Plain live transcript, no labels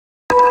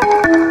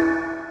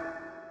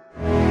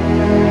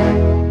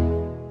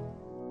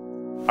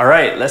All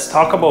right, let's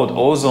talk about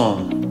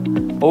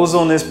ozone.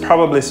 Ozone is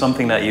probably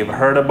something that you've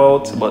heard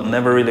about, but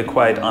never really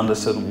quite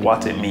understood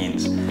what it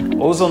means.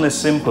 Ozone is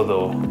simple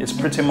though. It's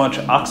pretty much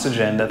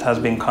oxygen that has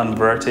been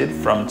converted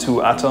from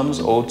two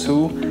atoms,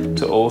 O2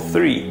 to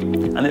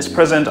O3. And it's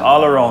present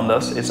all around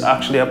us. It's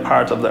actually a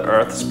part of the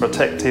Earth's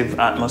protective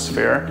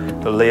atmosphere,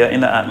 the layer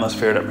in the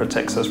atmosphere that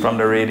protects us from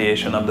the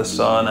radiation of the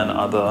sun and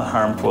other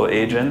harmful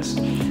agents.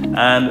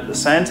 And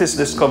scientists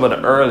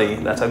discovered early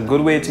that a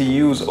good way to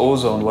use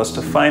ozone was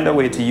to find a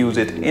way to use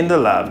it in the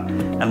lab.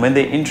 And when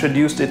they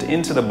introduced it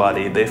into the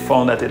body, they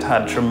found that it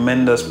had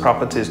tremendous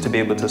properties to be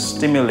able to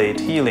stimulate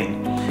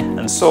healing.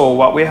 And so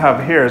what we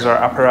have here is our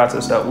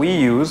apparatus that we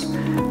use,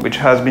 which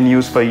has been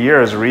used for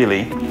years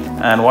really.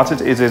 And what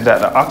it is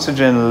that the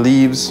oxygen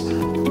leaves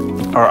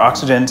our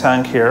oxygen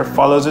tank here,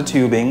 follows the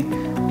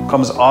tubing,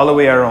 comes all the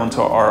way around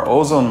to our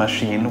ozone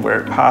machine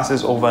where it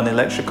passes over an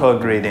electrical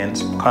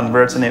gradient,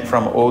 converting it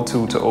from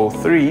O2 to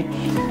O3,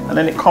 and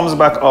then it comes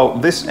back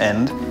out this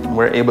end, and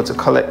we're able to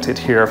collect it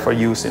here for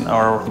use in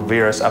our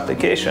various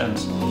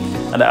applications.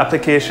 And the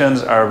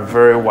applications are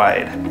very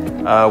wide.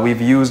 We've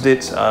used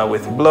it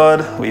with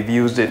blood, we've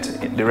used it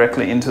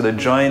directly into the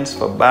joints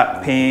for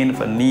back pain,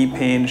 for knee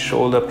pain,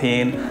 shoulder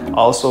pain,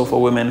 also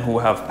for women who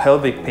have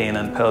pelvic pain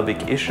and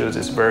pelvic issues.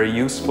 It's very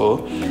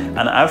useful.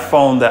 And I've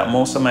found that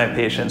most of my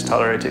patients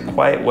tolerate it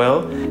quite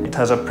well. It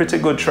has a pretty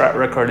good track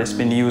record. It's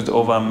been used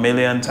over 1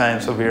 million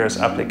times for various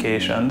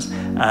applications,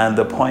 and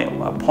the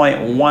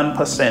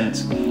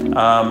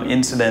 0.1%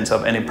 incidence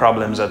of any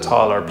problems at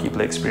all or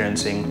people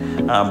experiencing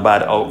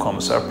bad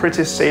outcomes. So a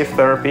pretty safe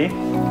therapy.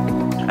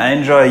 I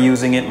enjoy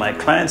using it, my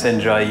clients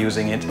enjoy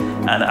using it,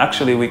 and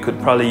actually we could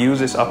probably use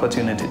this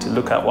opportunity to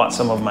look at what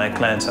some of my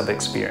clients have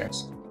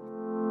experienced.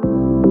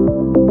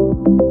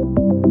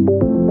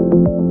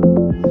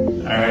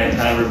 Alright,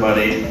 hi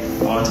everybody.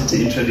 I wanted to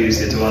introduce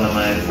you to one of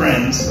my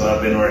friends who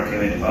I've been working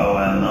with for a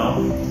while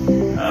now.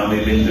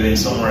 We've been doing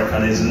some work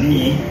on his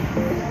knee,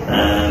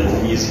 and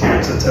he's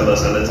here to tell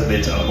us a little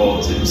bit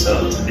about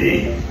himself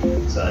today.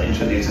 So I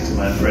introduce you to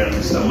my friend,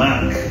 Mr.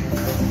 Mac.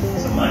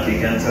 So Mac, you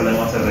can tell him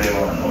whatever you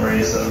want. Where are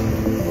you, sir?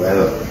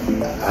 Well,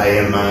 I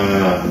am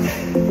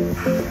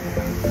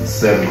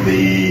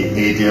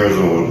 78 years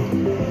old,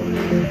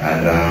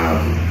 and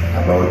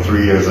about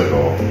 3 years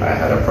ago, I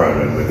had a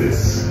problem with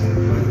this.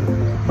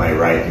 My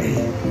right knee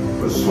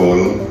was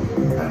swollen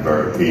and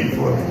very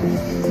painful.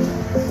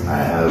 I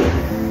have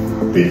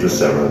been to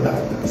several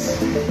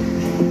doctors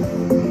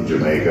in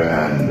Jamaica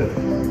and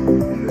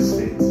in the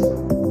States,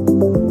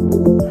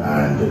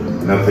 and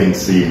nothing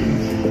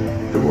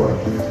seemed to work.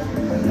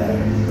 And I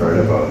heard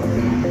about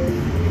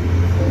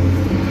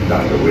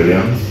Dr.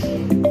 Williams.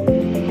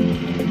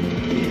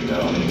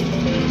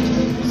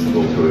 He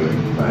spoke to him,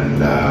 and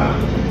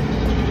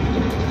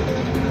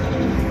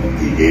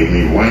he gave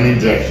me one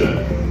injection.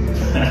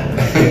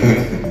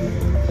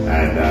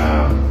 And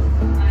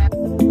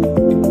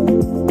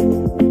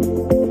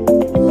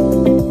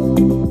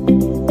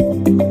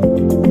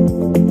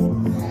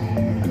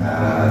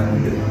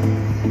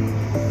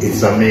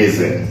it's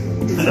amazing.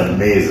 It's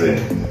amazing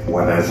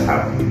what has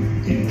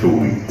happened in 2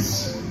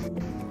 weeks.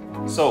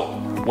 So,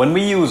 when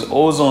we use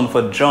ozone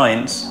for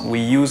joints, we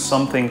use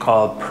something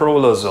called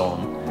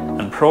Prolozone.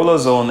 And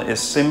Prolozone is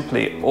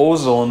simply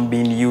ozone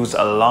being used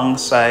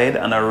alongside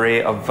an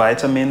array of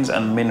vitamins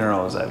and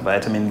minerals like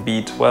vitamin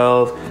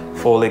B12,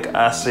 folic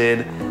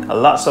acid.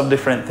 Lots of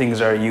different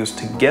things are used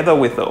together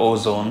with the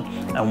ozone,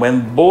 and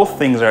when both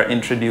things are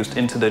introduced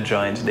into the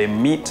joint, they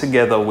meet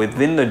together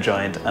within the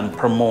joint and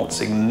promote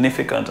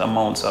significant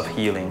amounts of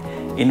healing.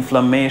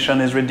 Inflammation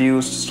is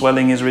reduced,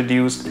 swelling is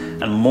reduced,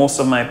 and most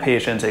of my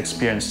patients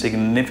experience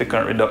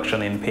significant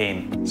reduction in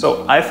pain.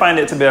 So I find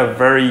it to be a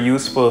very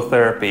useful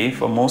therapy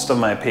for most of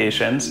my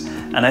patients,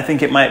 and I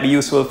think it might be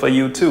useful for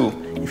you too.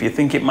 If you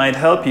think it might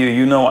help you,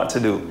 you know what to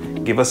do.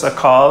 Give us a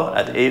call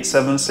at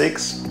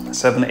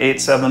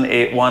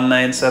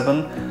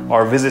 876-787-8197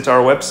 or visit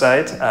our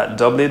website at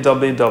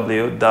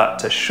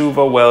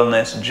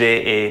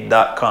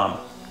www.teshuvawellnessja.com.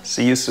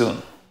 See you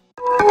soon.